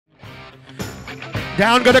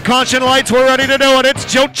Down go the caution lights. We're ready to do it.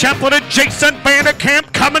 It's Joe Chaplin and Jason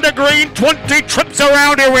Vandekamp coming to green. 20 trips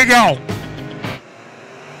around. Here we go.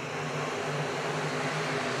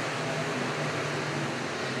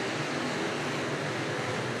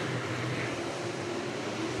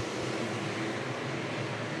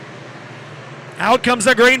 Out comes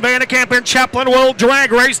the green. Vandekamp and Chaplin will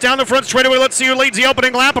drag race down the front straightaway. Let's see who leads the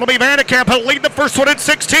opening lap. It'll be Vandekamp. He'll lead the first one at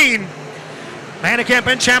 16. Vandekamp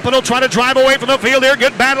and Chaplin will try to drive away from the field here.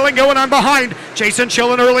 Good battling going on behind. Jason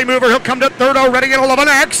Schill, an early mover. He'll come to third already at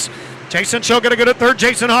 11X. Jason Schill going to go to third.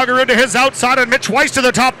 Jason Hoggerud to his outside, and Mitch Weiss to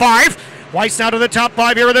the top 5. Weiss now to the top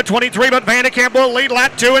 5 here in the 23, but Vandekamp will lead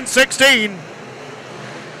lap 2 and 16.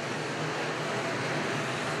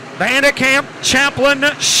 Vandekamp, Chaplin,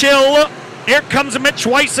 Schill. Here comes Mitch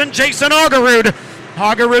Weiss and Jason Hoggerud.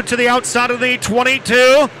 Hoggerud to the outside of the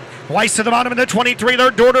 22. Weiss to the bottom in the 23.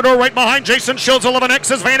 They're door-to-door right behind Jason Schill's 11X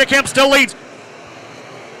as Vandekamp still leads.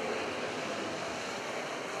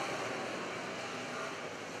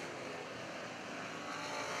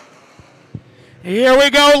 Here we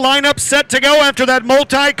go. Lineup set to go after that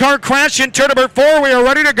multi-car crash in turn number 4. We are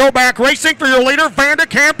ready to go back racing for your leader,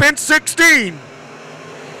 Vandekamp in 16.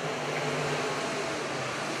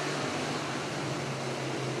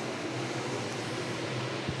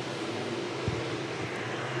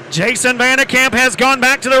 Jason Vandekamp has gone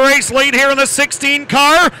back to the race lead here in the 16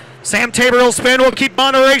 car. Sam Tabor will spin. We'll keep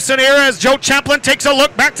on racing here as Joe Chaplin takes a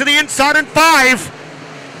look back to the inside in 5.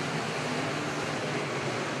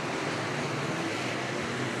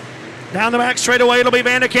 Down the back straightaway, it'll be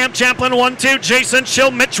Vandekamp, Chaplin, 1-2. Jason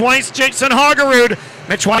Schill, Mitch Weiss, Jason Hoggerud.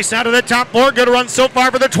 Mitch Weiss out of the top 4. Good run so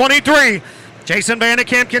far for the 23. Jason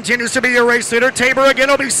Vandekamp continues to be your race leader. Tabor again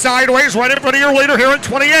will be sideways right in front of your leader here in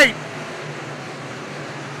 28.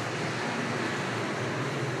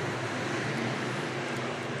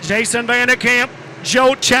 Jason Vandekamp,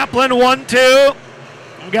 Joe Chaplin, 1-2.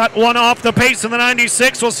 Got one off the pace in the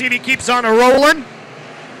 96. We'll see if he keeps on a rolling.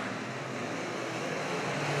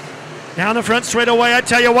 Down the front straightaway, I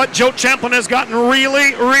tell you what, Joe Chaplin has gotten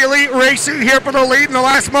really, really racy here for the lead in the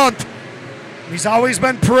last month. He's always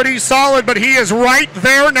been pretty solid, but he is right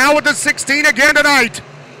there now with the 16 again tonight.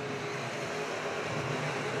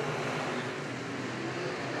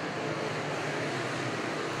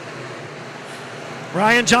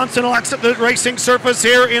 Ryan Johnson will exit the racing surface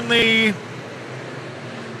here in the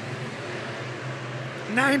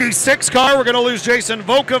 96 car. We're going to lose Jason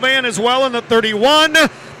Vokovan as well in the 31.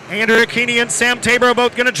 Andrew Keeney and Sam Tabor are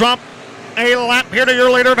both going to drop a lap here to your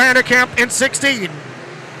leader, Vandekamp, in 16.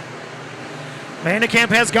 Vandekamp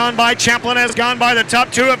has gone by. Chaplin has gone by. The top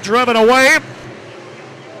 2 have driven away.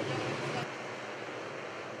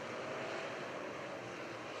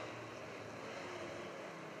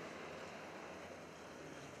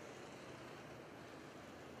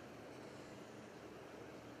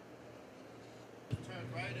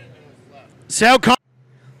 So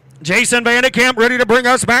Jason Vandekamp ready to bring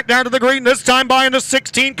us back down to the green. This time by in the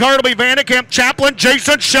 16 car. It'll be Vandekamp, Chaplin,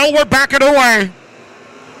 Jason Schill. We're backing away.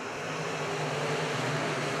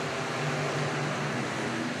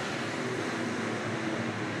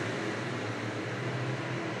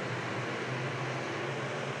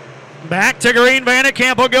 Back to green.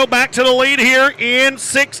 Vandekamp will go back to the lead here in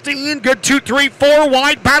 16. Good 2, 3, 4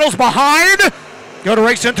 wide battles behind. Go to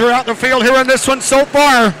racing throughout the field here in this one so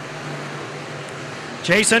far.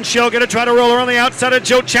 Jason Schill going to try to roll around the outside of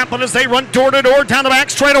Joe Chaplin as they run door-to-door down the back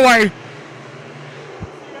straightaway.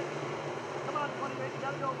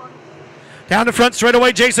 Down the front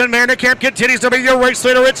straightaway, Jason Vandekamp continues to be your race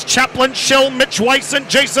leader. It's Chaplin, Schill, Mitch Weiss, and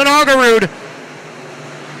Jason Hoggerud.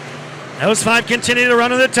 Those 5 continue to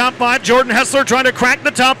run in the top 5. Jordan Hessler trying to crack the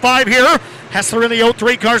top 5 here. Hessler in the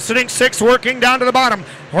 03 car sitting 6, working down to the bottom.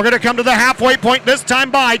 We're going to come to the halfway point this time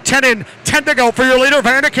by 10 in, 10 to go for your leader,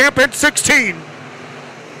 Vandekamp in 16.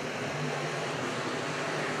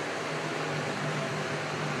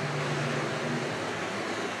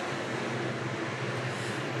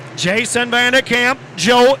 Jason Vandekamp,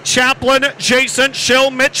 Joe Chaplin, Jason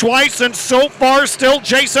Schill, Mitch Weiss, and so far still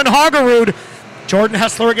Jason Hoggerud. Jordan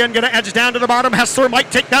Hessler again going to edge down to the bottom. Hessler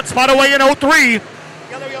might take that spot away in 03.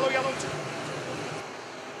 Yellow, yellow, yellow.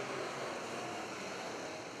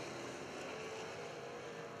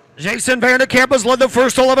 Jason Vandekamp has led the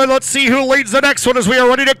first 11. Let's see who leads the next one as we are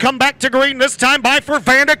ready to come back to green. This time by for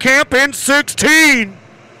Vandekamp in 16.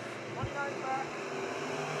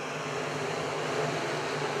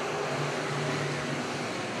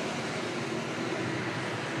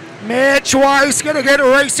 Mitch Weiss going to get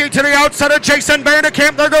racing to the outside of Jason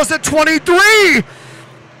Vandekamp. There goes the 23.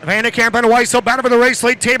 Vandekamp and Weiss will battle for the race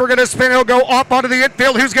lead. Tabor going to spin. He'll go off onto the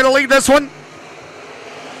infield. Who's going to lead this one?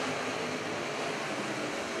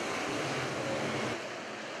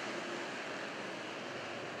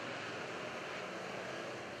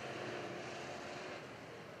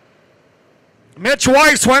 Mitch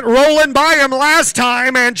Weiss went rolling by him last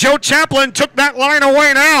time, and Joe Chaplin took that line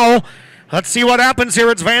away now. Let's see what happens here.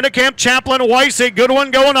 It's Vandekamp, Chaplin, Weiss. A good one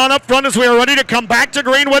going on up front as we are ready to come back to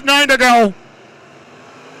green with 9 to go.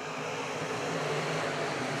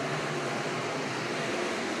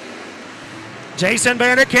 Jason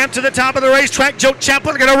Vandekamp to the top of the racetrack. Joe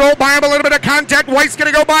Chaplin going to roll by him. A little bit of contact. Weiss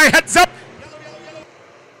going to go by. Heads up.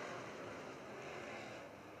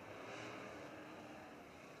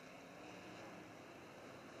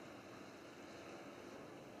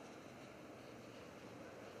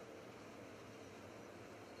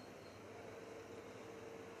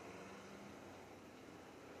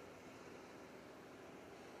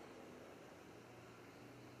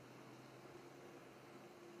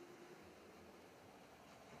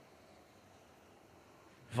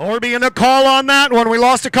 Vorby in the call on that one. We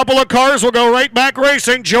lost a couple of cars. We'll go right back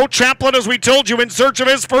racing. Joe Chaplin, as we told you, in search of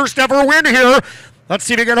his first ever win here. Let's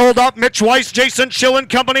see if he can hold up. Mitch Weiss, Jason Schill and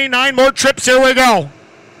company. 9 more trips. Here we go.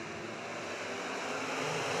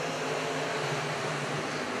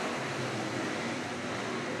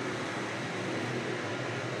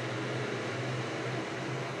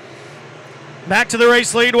 Back to the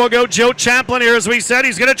race lead. We'll go Joe Chaplin here. As we said,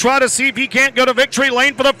 he's going to try to see if he can't go to victory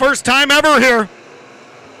lane for the first time ever here.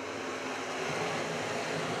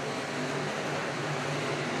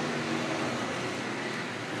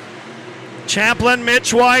 Chaplin,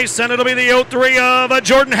 Mitch Weiss, and it'll be the 03 of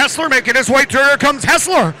Jordan Hessler making his way through. Here comes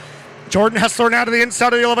Hessler. Jordan Hessler now to the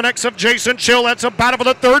inside of the 11X of Jason Schill. That's a battle for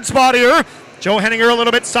the 3rd spot here. Joe Henninger a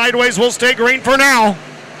little bit sideways. Will stay green for now.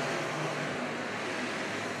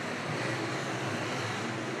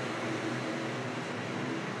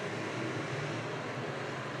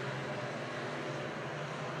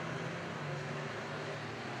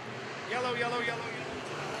 Yellow, yellow, yellow, yellow.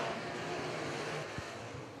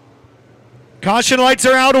 Caution lights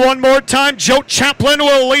are out one more time. Joe Chaplin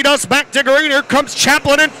will lead us back to green. Here comes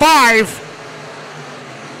Chaplin in 5.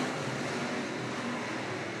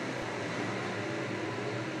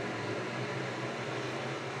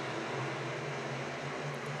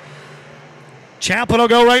 Chaplin will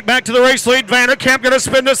go right back to the race lead. Vandekamp going to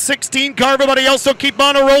spin the 16 car. Everybody else will keep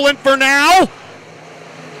on rolling for now.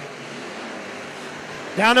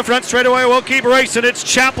 Down the front straightaway, we'll keep racing. It's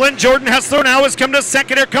Chaplin. Jordan Hessler now has come to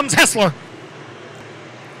second. Here comes Hessler.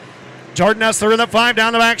 Jordan Hessler in the 5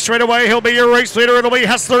 down the back straightaway. He'll be your race leader. It'll be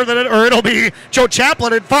Hessler, or it'll be Joe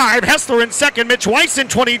Chaplin in 5. Hessler in 2nd. Mitch Weiss in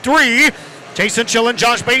 23. Jason Schill and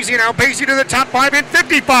Josh Basie now. Basie to the top 5 in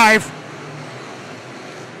 55.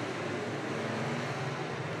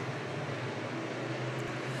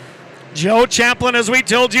 Joe Chaplin, as we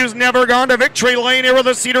told you, has never gone to victory lane here with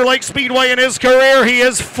the Cedar Lake Speedway in his career. He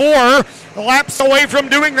is 4 laps away from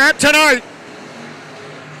doing that tonight.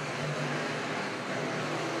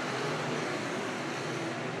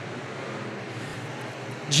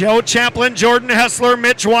 Joe Chaplin, Jordan Hessler,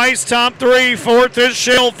 Mitch Weiss, top 3. 4th is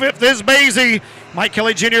Schill, 5th is Basie. Mike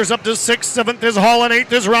Kelly Jr. is up to 6th, 7th is Hall, and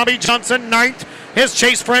 8th is Robbie Johnson. 9th is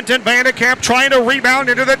Chase Frenton. Vandekamp trying to rebound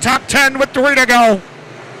into the top 10 with 3 to go.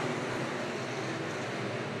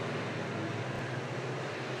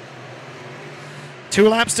 Two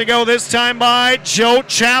laps to go this time by Joe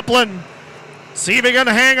Chaplin. See if he can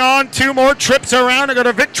hang on. 2 more trips around and go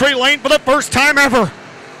to victory lane for the first time ever.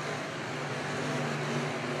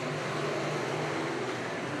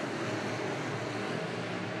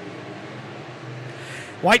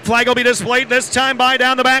 White flag will be displayed this time by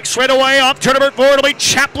down the back straightaway. Off turn number 4, it'll be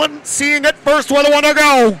Chaplin seeing it first with a 1 to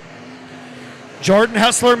go. Jordan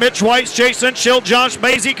Hessler, Mitch Weiss, Jason Schill, Josh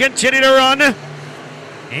Basie continue to run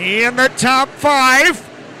in the top 5.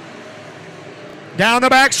 Down the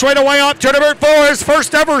back straightaway, off turn number 4, his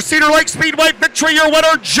first ever Cedar Lake Speedway victory. Your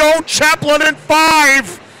winner, Joe Chaplin in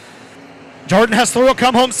 5. Jordan Hessler will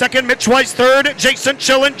come home 2nd, Mitch Weiss 3rd, Jason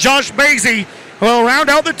Schill and Josh Basie will round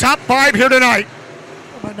out the top 5 here tonight.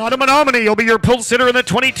 Not a Menominee. He'll be your pole sitter in the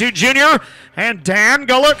 22 junior. And Dan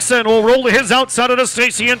Gullickson will roll to his outside of the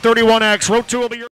Stacy in 31X. Row 2 will be your